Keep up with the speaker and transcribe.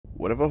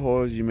Whatever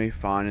horrors you may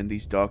find in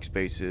these dark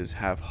spaces,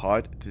 have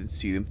heart to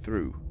see them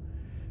through.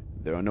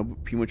 There are no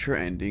premature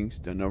endings,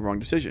 there are no wrong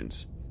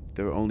decisions.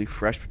 There are only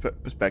fresh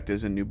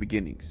perspectives and new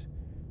beginnings.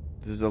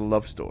 This is a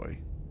love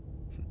story.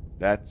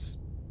 That's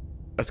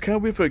kind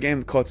of weird for a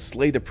game called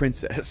Slay the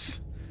Princess.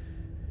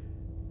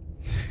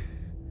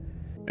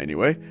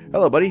 Anyway,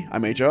 hello buddy,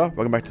 I'm HR,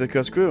 welcome back to the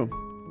Cursed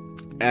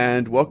Crew.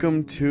 And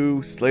welcome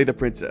to Slay the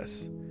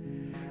Princess.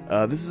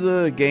 This is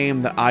a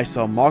game that I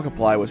saw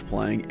Markiplier was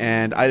playing,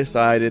 and I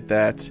decided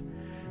that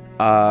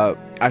I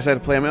decided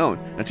to play on my own.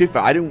 Now, to be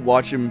fair, I didn't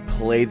watch him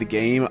play the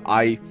game.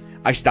 I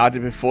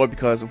started before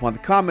because one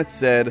of the comments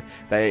said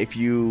that if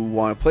you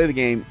want to play the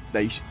game,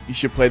 that you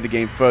should play the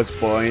game first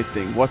before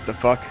anything. What the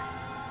fuck?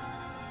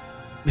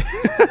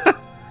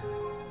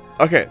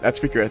 Okay, that's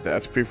freaky right there.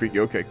 That's pretty freaky.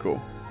 Okay,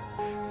 cool.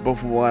 But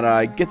from what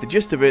I get the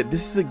gist of it,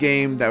 this is a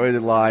game that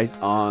relies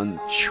on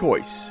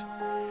choice.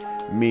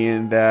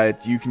 Meaning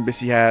that you can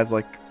basically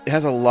it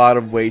has a lot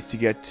of ways to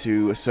get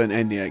to a certain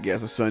ending, I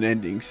guess, or certain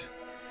endings.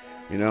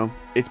 You know?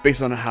 It's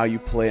based on how you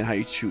play and how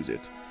you choose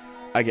it.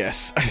 I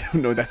guess. I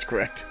don't know if that's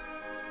correct.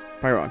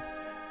 Probably wrong.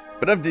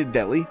 But enough did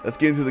deadly. Let's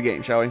get into the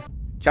game, shall we?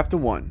 Chapter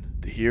 1.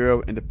 The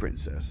Hero and the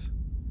Princess.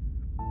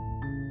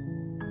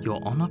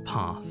 You're on a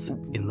path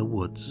in the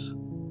woods.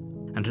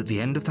 And at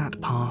the end of that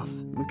path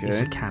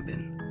is a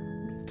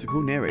cabin. It's a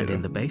cool narrator. And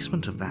in the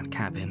basement of that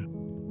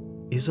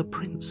cabin is a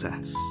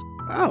princess.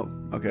 Oh,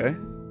 okay.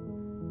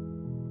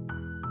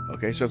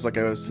 Okay, so it's like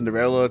a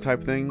Cinderella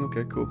type thing?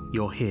 Okay, cool.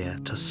 You're here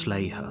to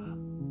slay her.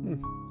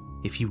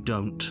 If you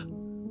don't,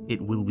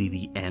 it will be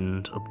the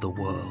end of the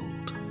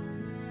world.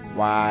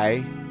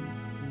 Why?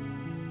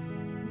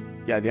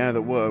 Yeah, the end of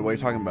the world, what are you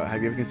talking about?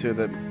 Have you ever considered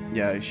that,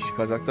 yeah, she's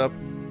locked up?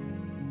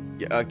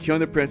 Yeah,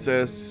 killing the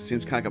princess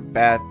seems kind of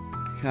bad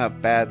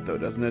though,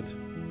 doesn't it?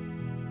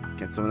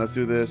 Can someone else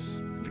do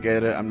this?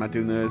 Forget it, I'm not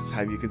doing this.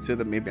 Have you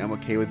considered maybe I'm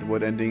okay with the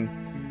world ending?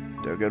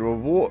 Do I get a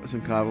reward,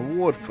 some kind of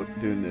reward for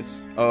doing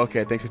this? Oh,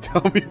 okay, thanks for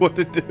telling me what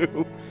to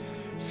do.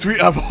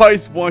 Sweet, I've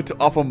always wanted to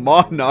offer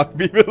Monarch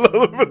Viva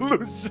la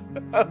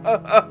Revolution.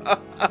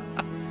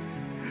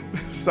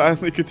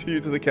 Silently continue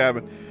to the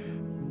cabin.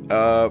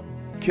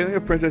 Killing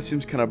a princess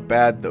seems kind of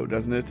bad though,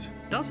 doesn't it?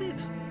 Does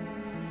it?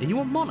 Are you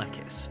a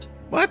monarchist?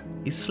 What?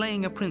 Is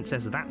slaying a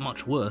princess that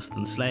much worse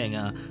than slaying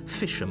a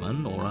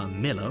fisherman or a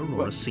miller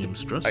or a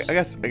seamstress? I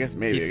guess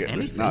maybe. If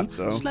anything, not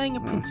so. Slaying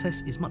a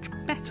princess is much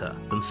better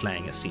than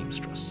slaying a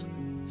seamstress.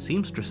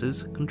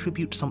 Seamstresses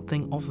contribute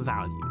something of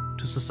value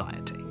to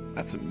society.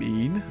 That's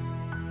mean.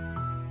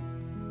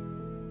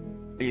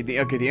 Okay, the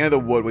end of the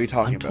world, what are you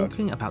talking about? I'm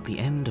talking about the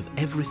end of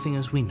everything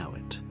as we know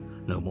it.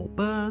 No more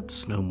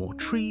birds, no more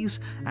trees,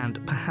 and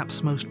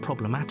perhaps most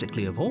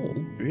problematically of all,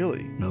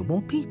 really? No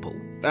more people.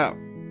 Oh.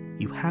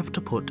 You have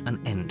to put an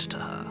end to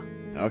her.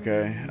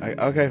 Okay.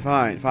 Okay,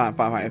 fine.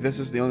 If this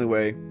is the only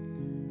way...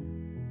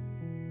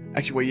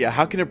 Actually, wait, yeah,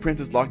 how can a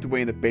princess locked away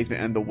in the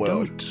basement end the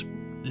world? Don't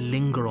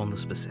linger on the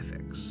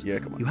specifics. Yeah,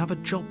 come on. You have a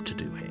job to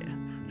do here.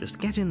 Just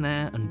get in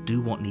there and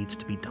do what needs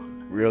to be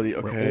done. Really?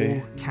 Okay.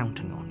 We're all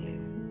counting on you.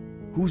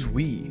 Who's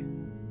we?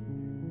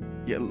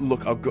 Yeah,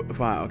 look, I'll go...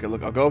 Fine, okay,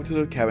 look, I'll go up to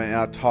the cabin and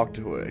I'll talk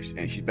to her.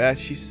 And she's bad,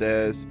 she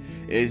says,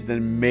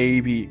 then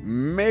maybe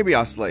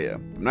I'll slay her.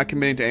 I'm not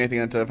committing to anything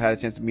until I've had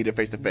a chance to meet her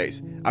face to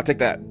face. I'll take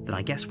that. Then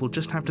I guess we'll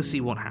just have to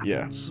see what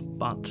happens. Yeah.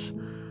 But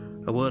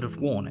a word of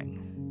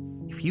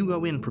warning. If you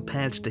go in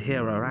prepared to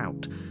hear her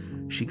out,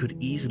 she could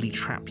easily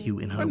trap you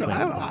in her web of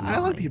lies. I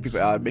like to hear people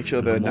out, make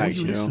sure they're nice,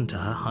 The more you listen to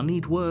know? her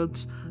honeyed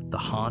words, the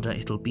harder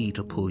it'll be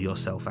to pull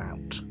yourself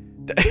out.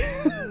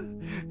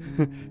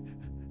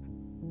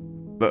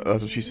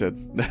 That's what she said.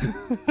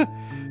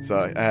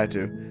 Sorry, I had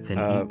to.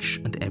 Then each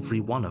and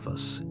every one of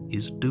us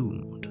is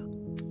doomed.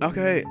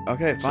 Okay,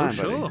 fine, so buddy.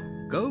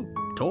 sure, go,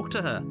 talk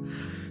to her.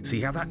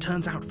 See how that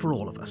turns out for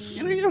all of us.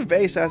 You know, you're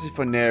very sassy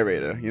for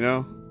narrator, you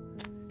know?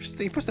 You're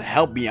supposed to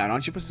help me out,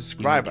 aren't you? You're supposed to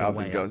describe how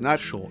it goes, not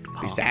short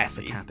be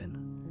sassy. The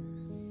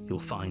cabin. You'll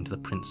find the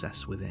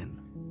princess within.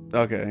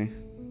 Okay.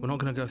 We're not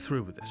going to go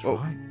through with this,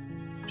 right?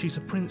 She's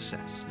a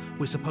princess.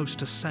 We're supposed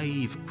to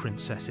save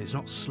princesses,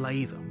 not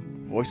slay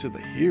them. Voice of the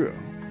hero?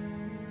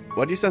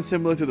 Why do you sound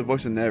similar to the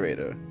voice of the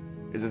narrator?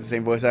 Is it the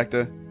same voice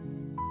actor?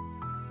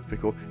 That's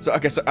pretty cool. So,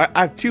 okay, so I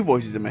have two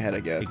voices in my head, I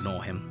guess.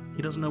 Ignore him.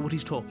 He doesn't know what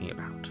he's talking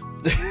about.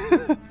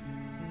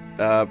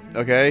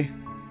 Okay.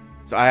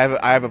 So I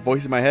have a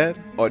voice in my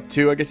head, or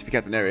two, I guess, if you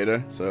count the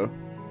narrator. So,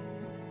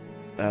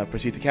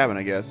 proceed to cabin,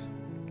 I guess.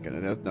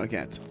 No, I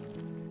can't.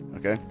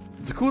 Okay.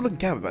 It's a cool looking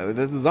cabin, by the way.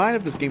 The design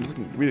of this game is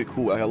looking really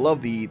cool. Like, I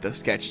love the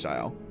sketch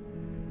style.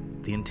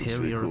 The interior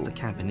really cool. of the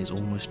cabin is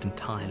almost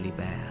entirely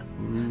bare.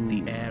 Ooh.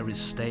 The air is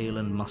stale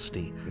and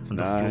musty, and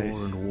the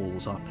floor and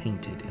walls are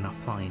painted in a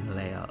fine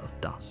layer of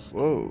dust.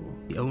 Whoa.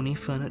 The only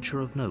furniture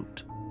of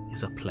note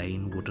is a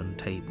plain wooden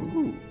table.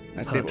 Ooh,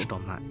 nice Perched table.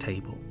 on that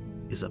table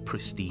is a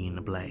pristine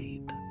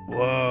blade.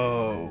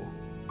 Whoa.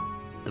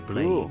 The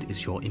blade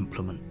is your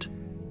implement.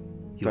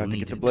 You'll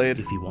need the blade?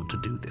 if you want to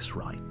do this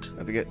right.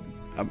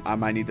 I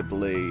might need the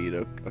blade,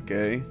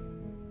 okay?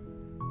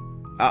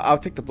 I'll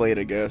take the blade,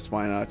 I guess.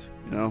 Why not?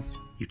 You know?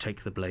 You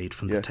take the blade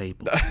from the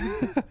table.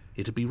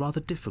 It'd be rather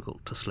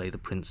difficult to slay the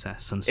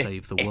princess and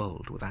save the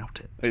world without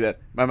it. Look at that.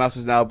 My mouse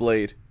is now a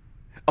blade.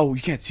 Oh,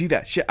 you can't see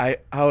that. Shit,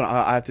 hold on,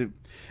 I have to...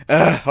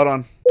 hold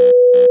on.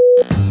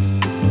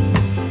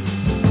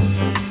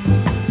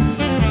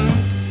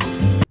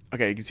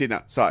 Okay, you can see it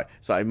now.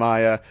 Sorry,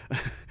 my, I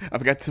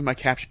forgot to put my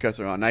capture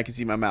cursor on. Now I can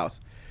see my mouse.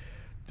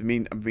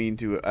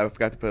 I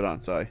forgot to put it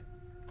on, sorry.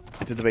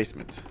 Into the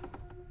basement.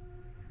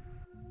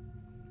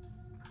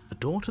 The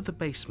door to the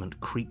basement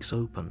creaks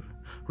open,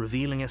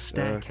 revealing a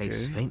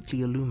staircase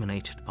faintly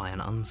illuminated by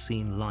an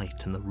unseen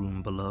light in the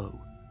room below.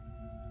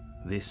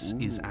 This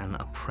is an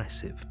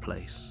oppressive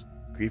place.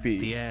 Creepy.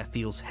 The air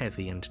feels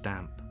heavy and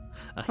damp,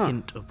 a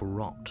hint of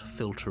rot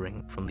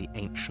filtering from the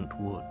ancient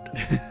wood.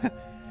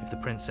 If the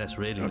princess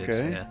really lives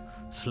here,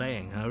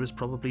 slaying her is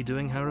probably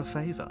doing her a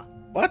favor.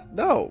 What?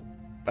 No.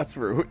 That's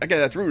rude. Okay,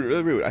 that's rude,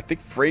 really rude. I think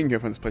freeing her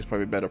from this place is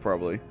probably better,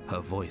 probably. Her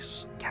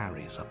voice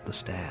carries up the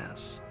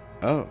stairs.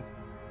 Oh.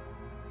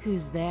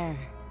 Who's there?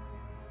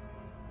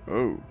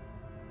 Oh.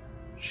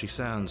 She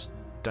sounds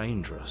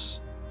dangerous.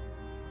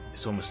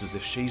 It's almost as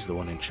if she's the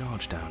one in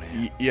charge down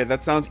here. Yeah,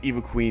 that sounds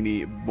evil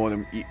queenie more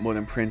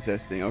than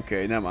princess thing.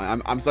 Okay, never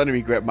mind. I'm starting to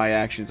regret my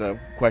actions of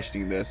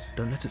questioning this.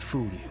 Don't let it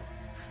fool you.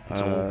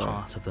 It's all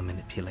part of the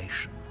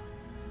manipulation.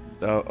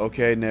 Oh,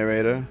 okay,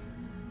 narrator.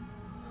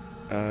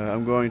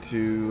 I'm going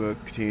to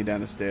continue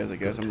down the stairs, I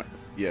guess. Good.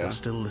 Yeah. You're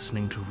still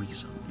listening to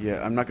reason.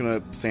 Yeah, I'm not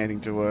gonna say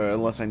anything to her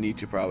unless I need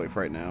to, probably,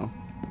 for right now.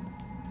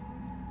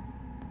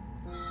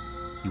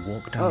 You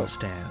walk down the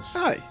stairs.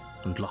 Hi.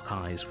 And lock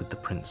eyes with the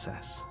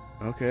princess.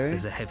 Okay.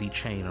 There's a heavy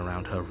chain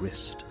around her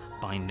wrist,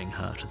 binding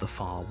her to the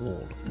far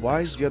wall of the Why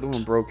basement. is the other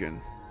one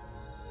broken?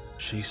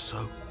 She's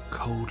so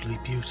coldly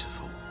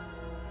beautiful.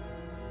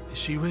 Is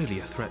she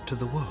really a threat to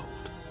the world?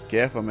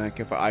 Careful, man.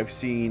 Careful. I've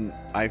seen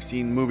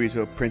movies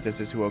where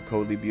princesses who are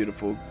coldly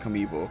beautiful come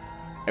evil.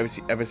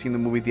 Ever seen the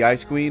movie The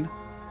Ice Queen?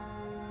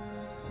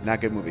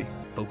 Not good movie.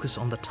 Focus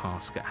on the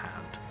task at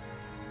hand.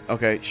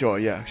 Okay, sure.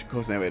 Yeah,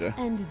 close narrator.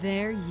 And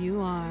there you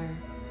are.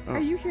 Oh. Are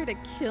you here to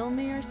kill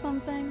me or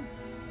something?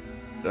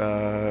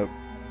 I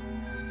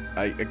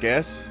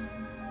guess.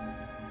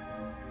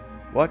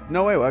 What?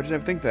 No way. Why would you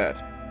never think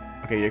that?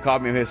 Okay, you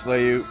caught me. I'm here to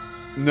slay you.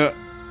 No.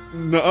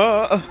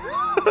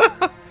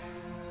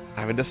 I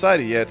haven't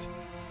decided yet.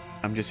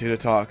 I'm just here to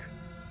talk.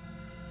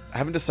 I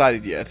haven't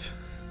decided yet.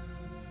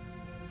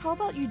 How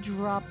about you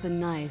drop the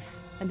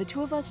knife and the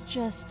two of us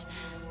just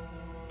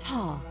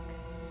talk?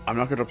 I'm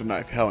not gonna drop the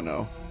knife. Hell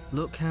no.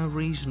 Look how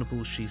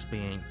reasonable she's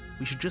being.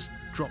 We should just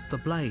drop the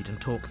blade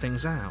and talk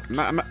things out.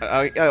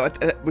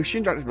 We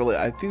shouldn't drop the blade.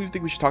 I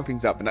think we should talk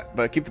things up,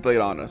 but keep the blade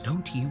on us.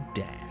 Don't you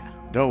dare.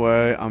 Don't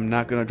worry. I'm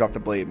not gonna drop the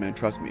blade, man.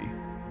 Trust me.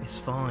 It's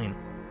fine.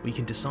 We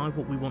can decide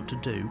what we want to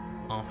do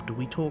after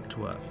we talk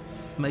to her.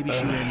 Maybe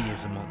she really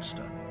is a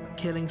monster.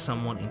 Killing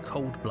someone in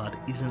cold blood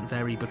isn't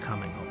very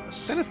becoming of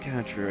us. That is kind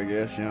of true, I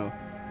guess, you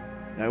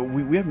know.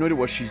 We have no idea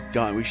what she's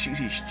done.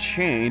 She's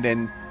chained,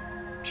 and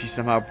she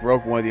somehow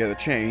broke one of the other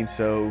chains,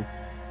 so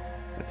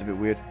that's a bit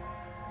weird.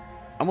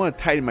 I'm going to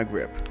tighten my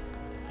grip.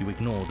 You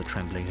ignore the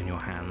trembling in your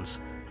hands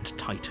and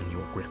tighten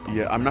your grip on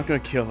Yeah, I'm not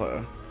going to kill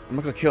her. I'm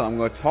not going to kill her. I'm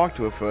going to talk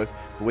to her first,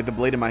 but with the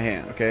blade in my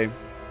hand, okay?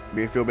 Make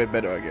me feel a bit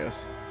better, I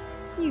guess.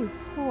 You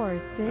poor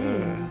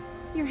thing.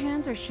 Your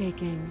hands are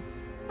shaking.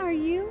 Are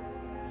you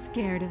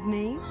scared of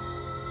me?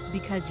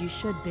 Because you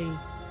should be.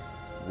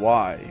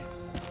 Why?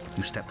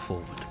 You step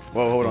forward.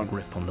 Whoa, hold your on.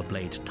 Grip on the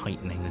blade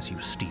tightening as you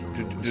steel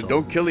your resolve.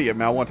 Don't kill her yet,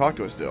 man. I want to talk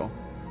to her still.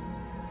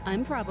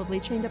 I'm probably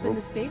chained up in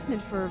this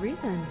basement for a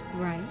reason,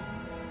 right?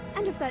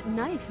 And if that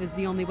knife is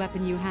the only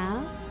weapon you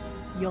have,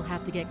 you'll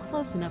have to get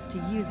close enough to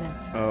use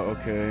it. Oh,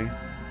 okay.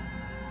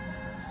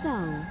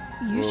 So,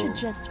 you should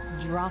just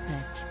drop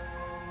it.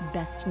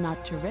 Best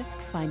not to risk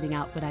finding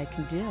out what I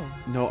can do.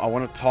 No, I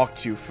want to talk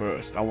to you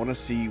first. I want to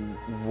see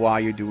why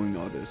you're doing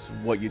all this,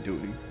 what you're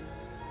doing.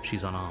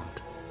 She's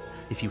unarmed.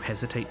 If you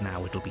hesitate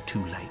now, it'll be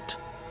too late.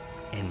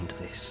 End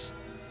this.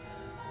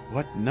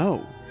 What?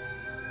 No.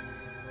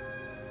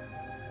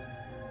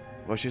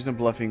 Well, she isn't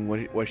bluffing. What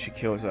if she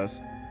kills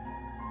us?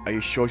 Are you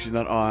sure she's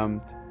not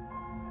armed?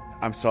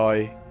 I'm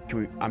sorry.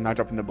 I'm not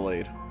dropping the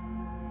blade.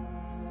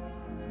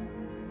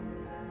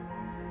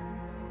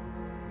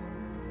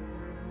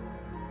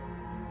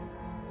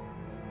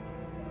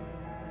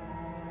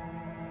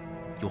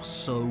 You're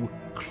so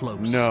close.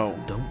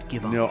 No. Don't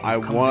give up. No, I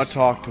want to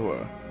talk to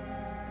her.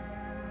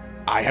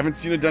 I haven't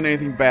seen her done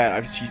anything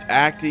bad. She's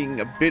acting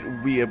a bit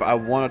weird, but I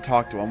want to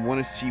talk to her. I want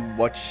to see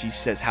what she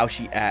says, how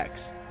she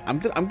acts. I'm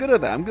good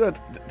at that. I'm good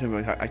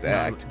at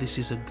act. This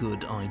is a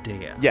good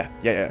idea. Yeah.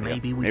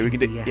 Maybe we can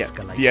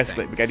de-escalate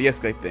de-escalate. We gotta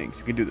de-escalate things.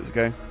 We can do this,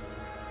 okay?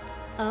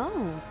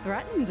 Oh,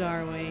 threatened,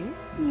 are we?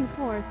 You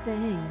poor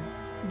thing.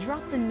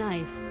 Drop the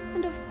knife,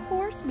 and of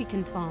course we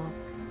can talk.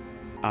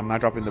 I'm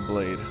not dropping the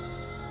blade.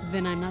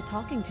 Then I'm not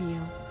talking to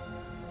you.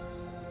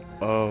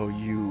 Oh,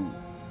 you...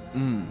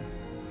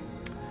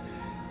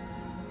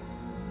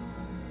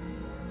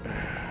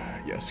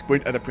 Yeah,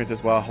 squint at the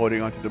princess while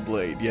holding onto the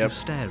blade. Yep. You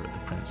stare at the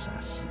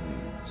princess,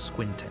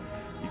 squinting.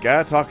 You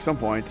gotta talk at some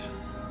point.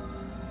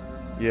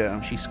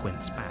 Yeah. She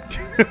squints back.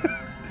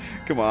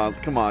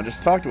 Come on,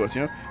 just talk to us,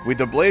 you know? With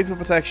the blades of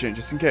protection,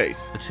 just in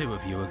case. The two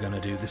of you are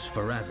gonna do this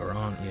forever,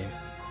 aren't you?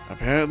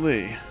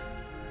 Apparently.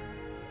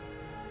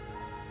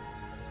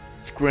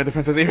 Square the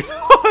princess even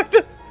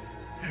harder.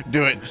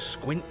 Do it.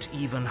 Squint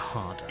even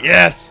harder.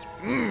 Yes.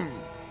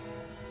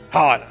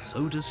 Harder.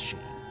 So does she.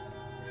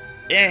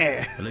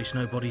 Yeah. At least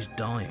nobody's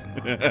dying.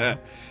 You're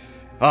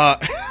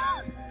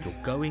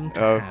going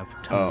to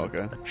have to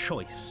make a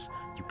choice.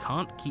 You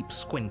can't keep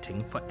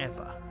squinting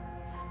forever.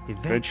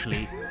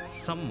 Eventually,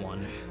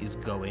 someone is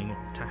going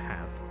to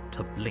have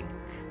to blink.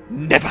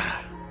 Never.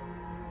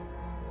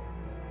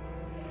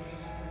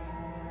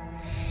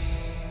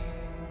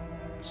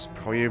 It's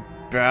probably a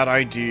bad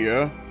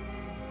idea.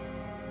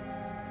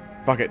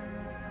 Fuck it.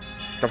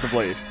 Drop the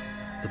blade.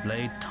 The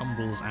blade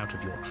tumbles out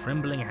of your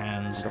trembling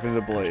hands Dropping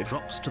the blade. and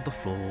drops to the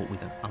floor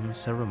with an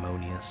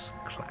unceremonious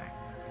clang.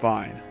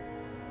 Fine.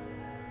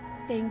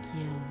 Thank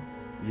you.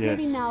 Yes.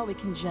 Maybe now we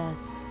can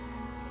just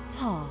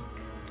talk.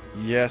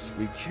 Yes,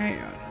 we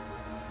can.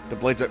 The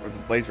blades are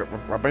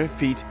right by your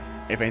feet.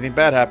 If anything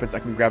bad happens, I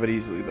can grab it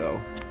easily, though.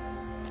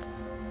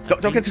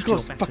 Don't get too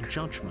close. Your better Fuck.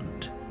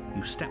 judgment,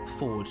 you step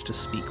forward to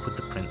speak with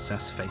the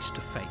princess face to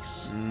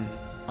face,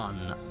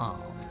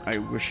 unarmed. I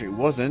wish it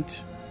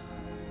wasn't.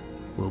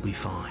 We'll be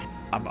fine.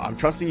 I'm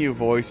trusting you,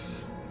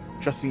 voice.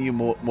 Trusting you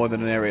more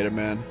than a narrator,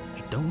 man.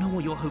 I don't know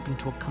what you're hoping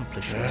to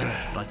accomplish here,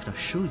 but I can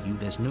assure you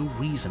there's no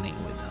reasoning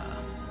with her.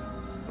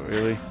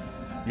 Really?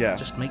 Yeah.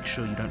 Just make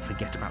sure you don't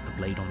forget about the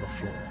blade on the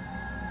floor.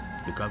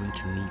 You're going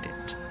to need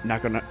it.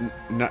 Not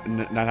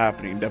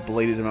happening. That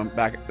blade is in my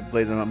back. The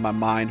blade is in my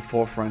mind,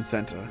 forefront,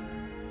 center.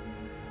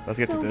 Let's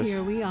get to this. So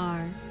here we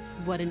are.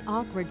 What an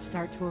awkward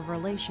start to a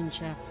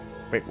relationship.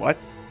 Wait, what?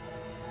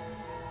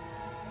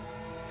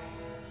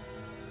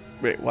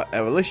 Wait, what?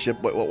 A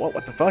relationship? Wait,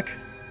 what the fuck?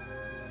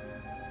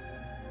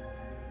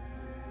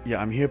 Yeah,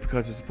 I'm here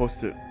because it's supposed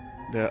to...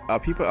 There are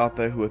people out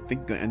there who are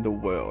thinking to end the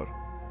world.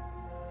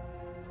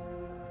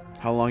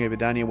 How long have you been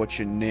down here? What's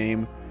your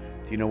name?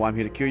 Do you know why I'm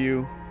here to kill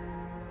you?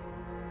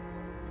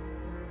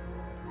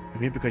 I'm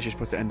here because you're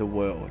supposed to end the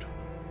world.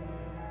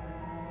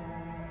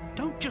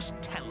 Don't just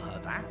tell her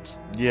that.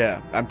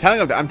 Yeah, I'm telling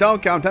her that. I'm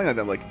telling her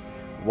that. Like,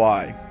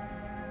 why?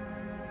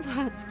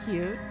 That's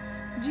cute.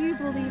 Do you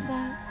believe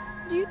that?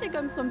 Do you think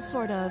I'm some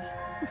sort of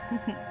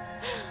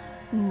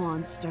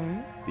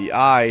monster? The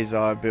eyes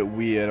are a bit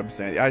weird. I'm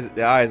saying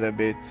the eyes are a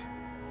bit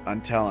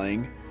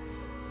untelling,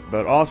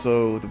 but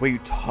also the way you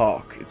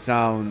talk, it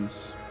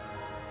sounds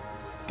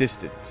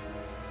distant,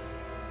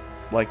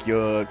 like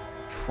you're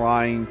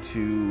trying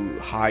to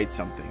hide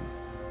something.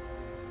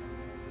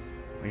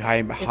 Like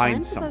hiding behind If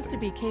I'm something. supposed to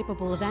be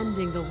capable of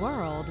ending the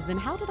world, then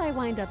how did I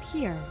wind up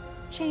here,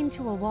 chained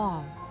to a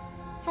wall?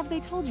 Have they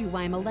told you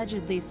why I'm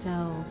allegedly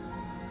so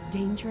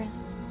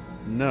dangerous?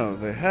 No,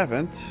 they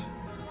haven't.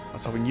 I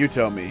was hoping you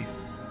tell me.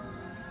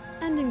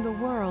 Ending the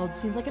world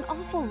seems like an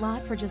awful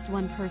lot for just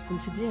one person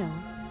to do.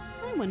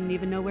 I wouldn't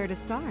even know where to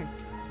start.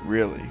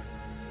 Really?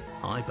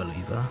 I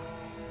believe her.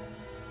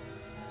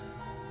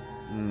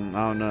 I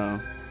don't know.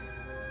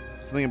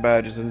 Something about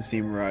it just doesn't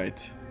seem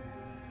right.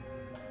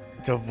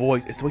 It's her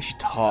voice. It's the way she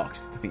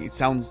talks. The thing. It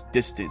sounds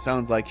distant. It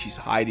sounds like she's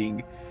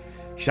hiding.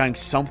 She's hiding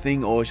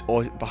something or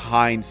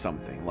behind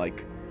something.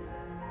 Like,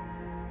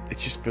 it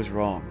just feels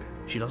wrong.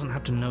 She doesn't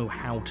have to know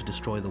how to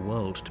destroy the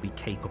world to be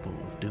capable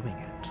of doing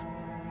it.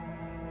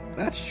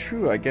 That's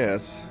true, I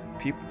guess.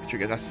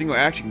 A single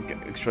action can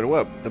get straight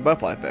away. The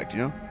butterfly effect,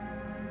 you know?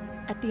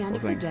 At the end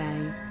of the thing.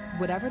 day,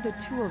 whatever the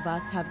two of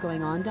us have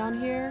going on down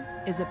here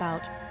is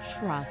about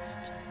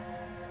trust.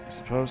 I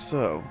suppose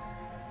so.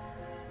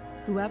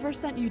 Whoever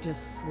sent you to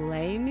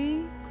slay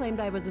me claimed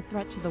I was a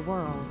threat to the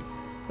world,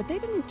 but they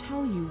didn't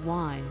tell you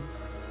why.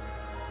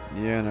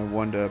 Yeah, and I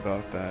wonder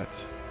about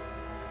that.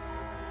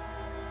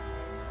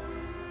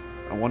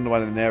 I wonder why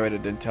the narrator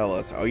didn't tell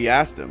us. Oh, you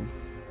asked him.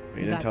 But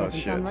he didn't That tell us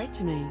doesn't shit. sound right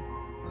to me.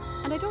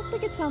 And I don't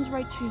think it sounds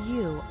right to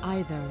you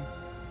either.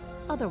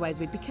 Otherwise,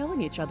 we'd be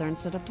killing each other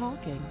instead of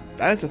talking.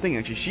 That is the thing,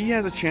 actually. She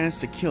has a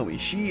chance to kill me.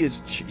 She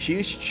is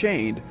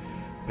chained,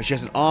 but she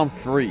has an arm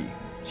free.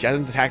 She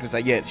hasn't attacked us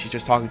yet. She's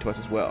just talking to us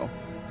as well.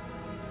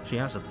 She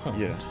has a point.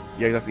 Yeah.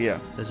 Yeah, exactly, yeah.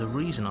 There's a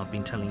reason I've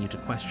been telling you to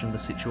question the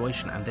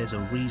situation, and there's a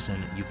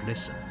reason you've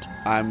listened.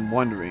 I'm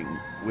wondering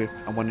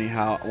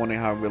how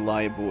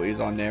reliable is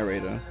our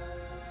narrator.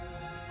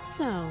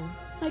 So,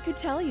 I could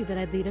tell you that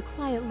I'd lead a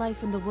quiet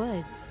life in the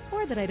woods,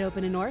 or that I'd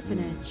open an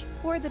orphanage,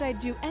 or that I'd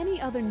do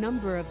any other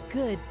number of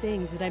good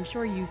things that I'm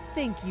sure you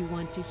think you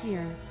want to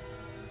hear.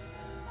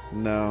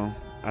 No,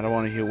 I don't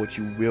want to hear what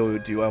you will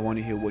do. I want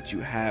to hear what you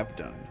have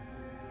done.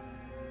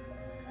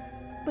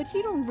 But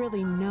you don't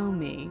really know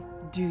me,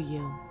 do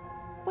you?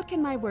 What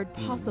can my word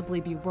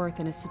possibly be worth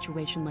in a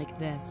situation like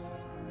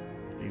this?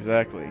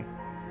 Exactly.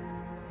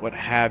 What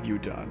have you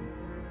done?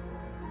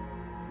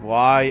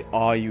 Why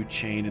are you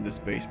chained in this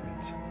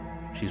basement?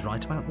 She's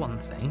right about one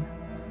thing.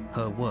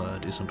 Her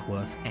word isn't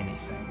worth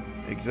anything.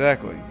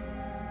 Exactly.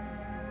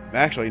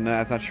 Actually, no,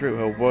 that's not true.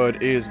 Her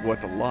word is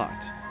worth a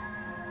lot.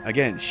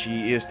 Again,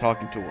 she is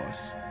talking to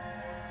us.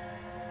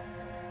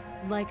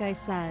 Like I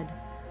said,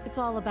 it's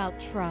all about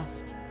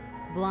trust.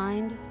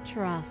 Blind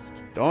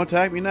trust. Don't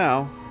attack me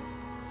now.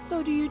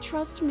 So do you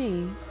trust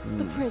me,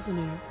 the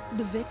prisoner,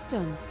 the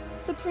victim,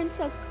 the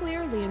princess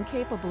clearly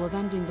incapable of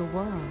ending the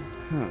world?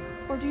 Huh.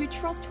 Or do you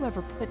trust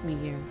whoever put me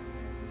here?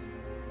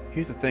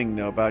 Here's the thing,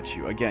 though, about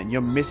you. Again,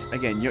 you're missing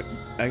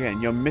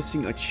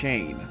a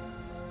chain.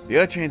 The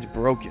other chain's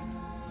broken.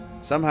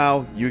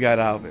 Somehow you got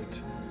out of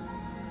it,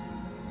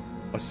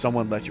 or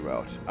someone let you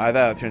out.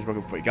 Either the chain's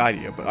broken before you got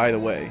here, but either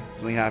way,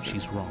 something happened.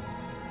 She's wrong.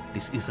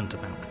 This isn't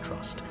about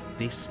trust.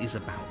 This is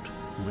about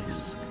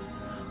risk.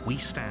 We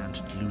stand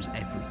to lose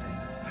everything.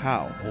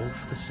 How? All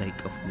for the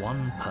sake of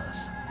one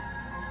person.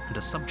 And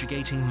a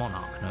subjugating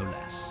monarch, no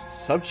less.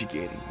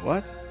 Subjugating?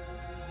 What?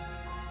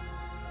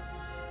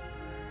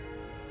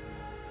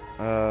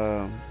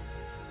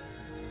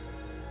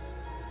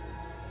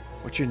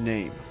 What's your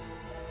name?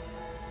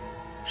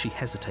 She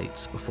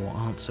hesitates before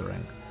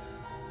answering.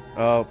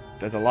 Oh,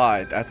 that's a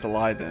lie. That's a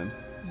lie then.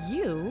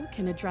 You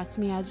can address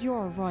me as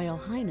your Royal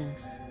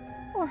Highness.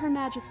 Or Her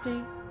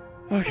Majesty.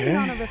 Okay.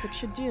 Any honorific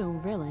should do,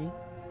 really.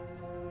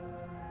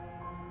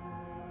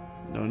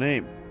 No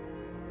name.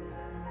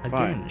 Again,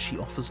 Fine. she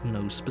offers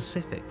no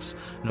specifics.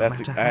 No That's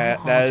matter how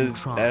hard that you is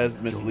try, that is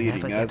you'll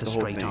misleading. never That's get the a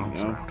whole straight thing.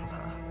 answer You know? out of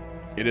her.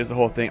 It is the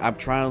whole thing. I'm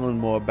trying to learn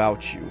more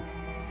about you.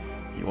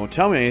 You won't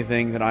tell me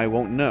anything that I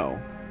won't know.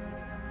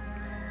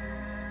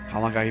 How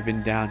long have you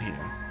been down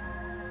here?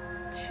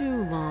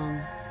 Too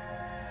long.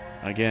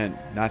 Again,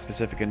 not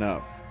specific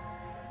enough.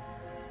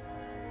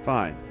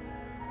 Fine.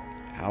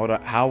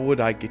 How would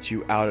I get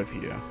you out of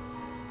here?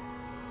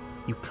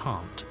 You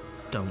can't.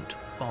 Don't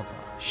bother.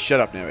 Shut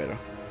up, narrator.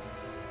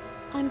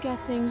 I'm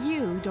guessing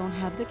you don't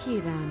have the key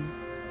then.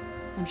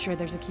 I'm sure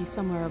there's a key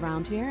somewhere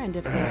around here, and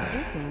if there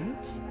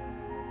isn't...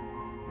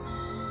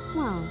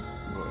 Well,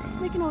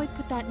 we can always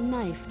put that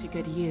knife to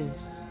good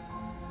use.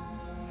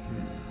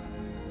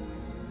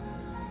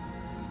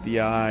 It's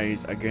the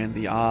eyes. Again,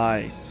 the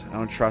eyes. I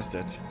don't trust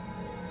it.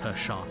 Her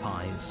sharp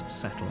eyes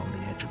settle on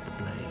the edge of the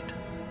blade.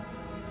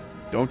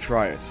 Don't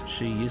try it.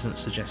 She isn't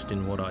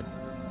suggesting what I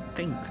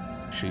think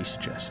she's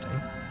suggesting.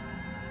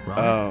 Right?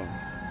 Oh.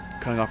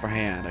 Cutting off her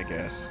hand, I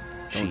guess.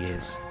 She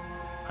is.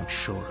 I'm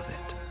sure of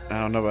it. I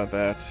don't know about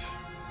that.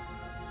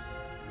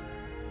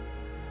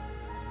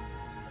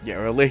 Yeah,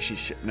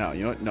 relationship. No,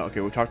 you know what? No, okay,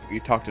 we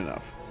talked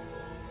enough.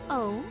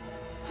 Oh,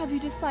 have you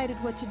decided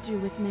what to do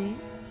with me?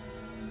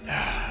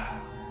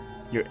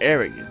 You're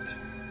arrogant.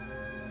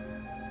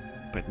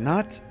 But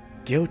not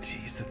guilty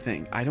is the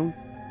thing.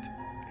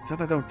 It's not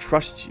that I don't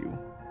trust you.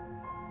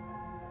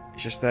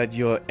 It's just that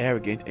you're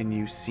arrogant and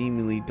you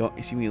seemingly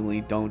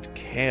don't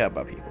care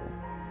about people.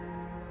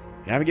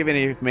 You haven't given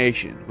any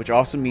information, which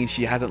also means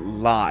she hasn't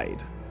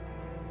lied.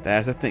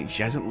 That's the thing.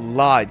 She hasn't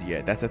lied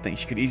yet. That's the thing.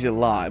 She could easily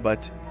lie,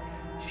 but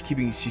she's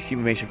keeping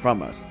information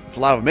from us. It's a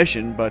lot of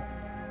omission, but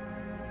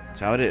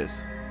that's how it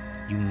is.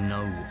 You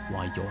know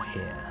why you're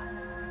here.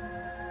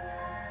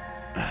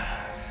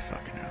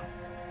 Fucking hell.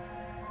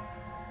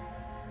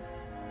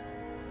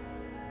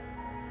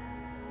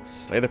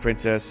 Slay the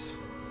princess.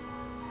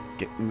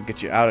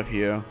 Get you out of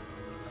here.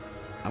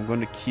 I'm going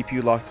to keep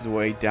you locked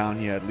away down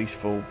here at least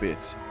for a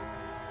bit.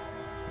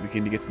 We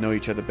can get to know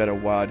each other better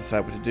while I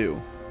decide what to do.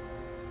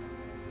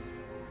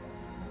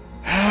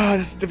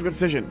 This is a difficult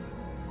decision.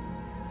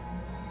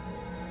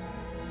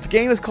 The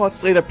game is called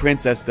Slay the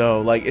Princess,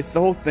 though. Like, it's the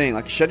whole thing.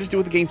 Like, should I just do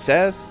what the game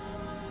says?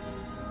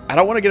 I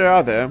don't want to get her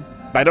out of there,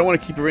 but I don't want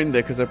to keep her in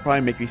there because it'll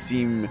probably make me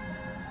seem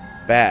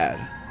bad.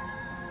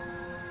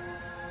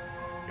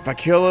 If I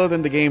kill her,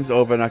 then the game's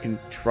over and I can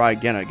try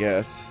again, I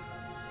guess.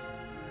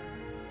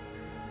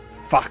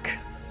 Fuck.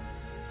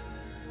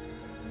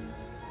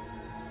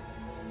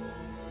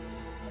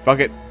 Fuck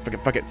it. Fuck it.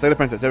 Fuck it. Slay the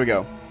princess. There we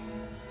go.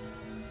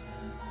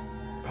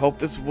 Hope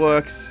this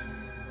works.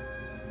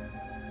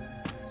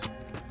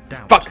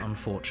 Doubt, Fuck.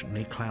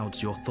 unfortunately,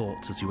 clouds your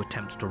thoughts as you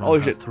attempt to run Holy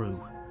her shit.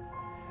 through.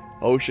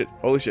 Oh shit.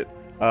 Holy shit.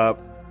 What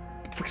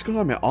the fuck's going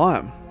on with my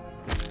arm?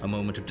 A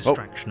moment of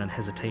distraction and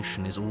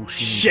hesitation is all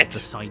she Shit. needs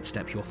to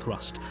sidestep your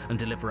thrust and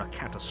deliver a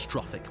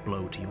catastrophic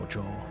blow to your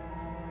jaw.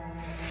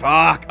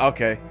 Fuck.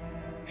 Okay.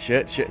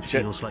 Shit. It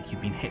feels like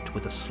you've been hit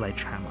with a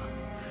sledgehammer.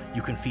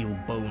 You can feel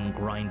bone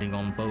grinding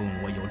on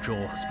bone where your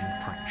jaw has been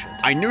fractured.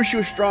 I knew she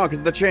was strong because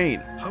of the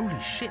chain.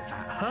 Holy shit,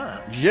 that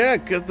hurts! Yeah,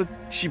 because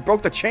she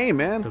broke the chain,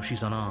 man. Though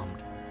she's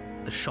unarmed,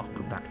 the shock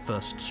of that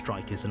first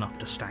strike is enough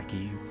to stagger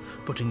you,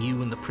 putting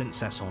you and the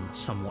princess on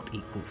somewhat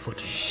equal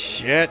footing.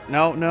 Shit.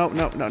 No.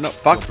 Your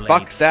Fuck.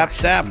 blade Stab.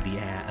 slashes through the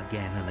air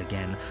again and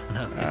again, and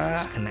her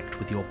fists connect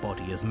with your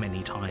body as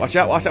many times. Watch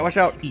out, as you watch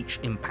out. need, Each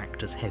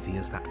impact as heavy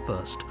as that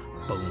first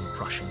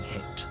bone-crushing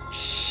hit.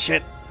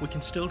 Shit. We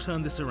can still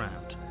turn this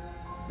around.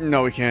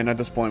 No, we can't at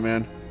this point,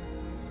 man.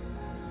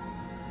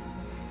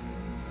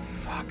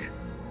 Fuck.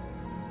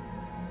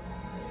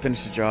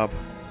 Finish the job.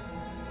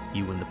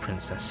 You and the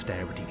princess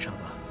stare at each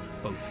other,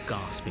 both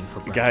gasping for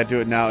breath. You gotta do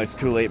it now. It's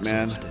too late,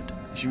 man. Exhausted.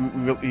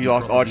 You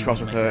lost all probably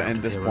trust with won't her, make it out and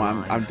of this here point, I'm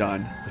alive,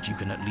 done. But you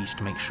can at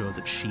least make sure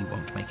that she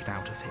won't make it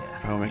out of here.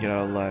 I won't make it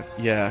out alive.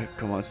 Yeah,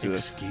 come on, let's do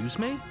this. Excuse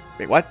me?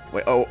 Wait, what?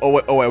 Wait,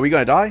 wait, are we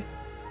gonna die?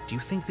 Do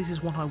you think this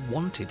is what I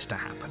wanted to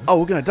happen? Oh,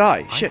 we're gonna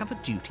die. I Shit. have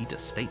a duty to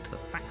state the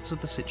facts of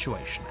the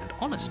situation, and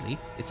honestly,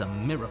 it's a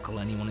miracle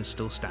anyone is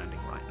still standing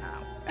right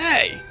now.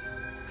 Hey!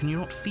 Can you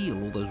not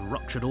feel all those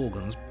ruptured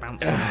organs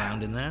bouncing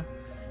around in there?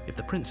 If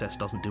the princess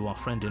doesn't do our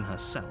friend in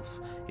herself,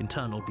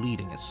 internal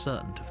bleeding is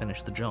certain to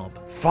finish the job.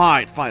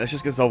 Fine, fine. Let's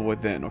just get this over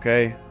with then,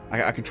 okay?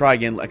 I can try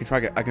again. I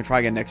can try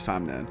again next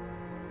time then.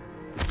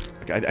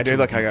 Okay, I do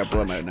look like I got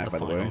blood in my neck, by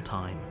the way.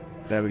 Time.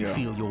 There we go. You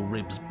feel your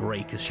ribs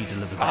break as she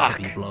delivers a Fuck.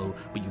 heavy blow,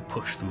 but you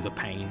push through the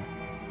pain,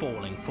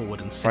 falling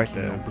forward and sinking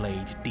there. your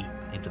blade deep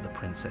into the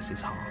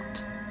princess's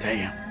heart.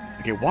 Damn.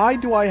 Okay, why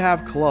do I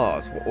have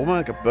claws? What, am I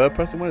like a bird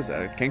person? What is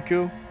that? A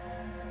kenku?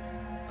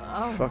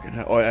 Oh. Fucking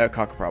hell. Oh, a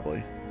cock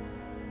probably.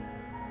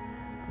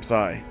 I'm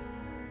sorry.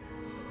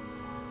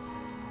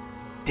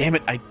 Damn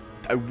it, I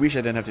wish I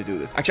didn't have to do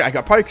this. Actually,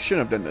 I probably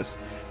shouldn't have done this,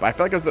 but I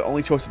felt like it was the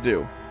only choice to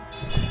do.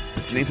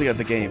 It's the nameplate of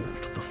the game.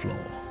 Fall to the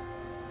floor.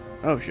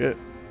 Oh, shit.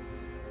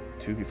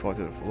 2 fall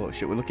to the floor.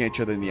 Shit, we're looking at each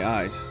other in the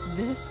eyes.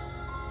 This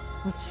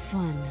was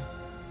fun.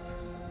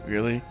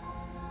 Really?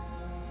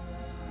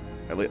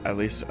 At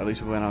least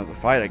we went out of the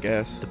fight, I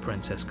guess. The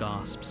princess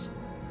gasps,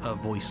 her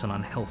voice an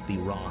unhealthy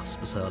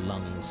rasp as her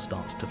lungs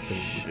start to fill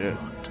Shit. with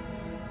blood.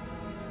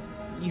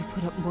 You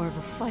put up more of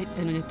a fight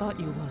than I thought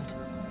you would.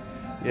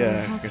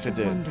 Yeah, I I guess I have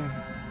to did. wonder,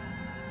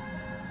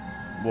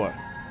 What?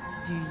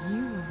 do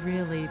you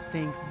really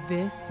think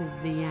this is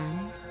the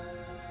end?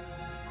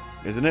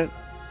 Isn't it?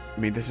 I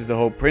mean, this is the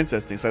whole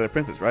princess thing, Silent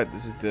Princess, right?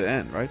 This is the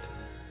end, right?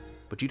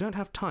 But you don't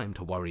have time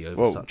to worry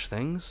over Whoa. such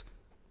things.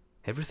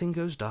 Everything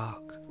goes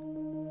dark,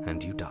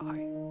 and you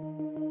die.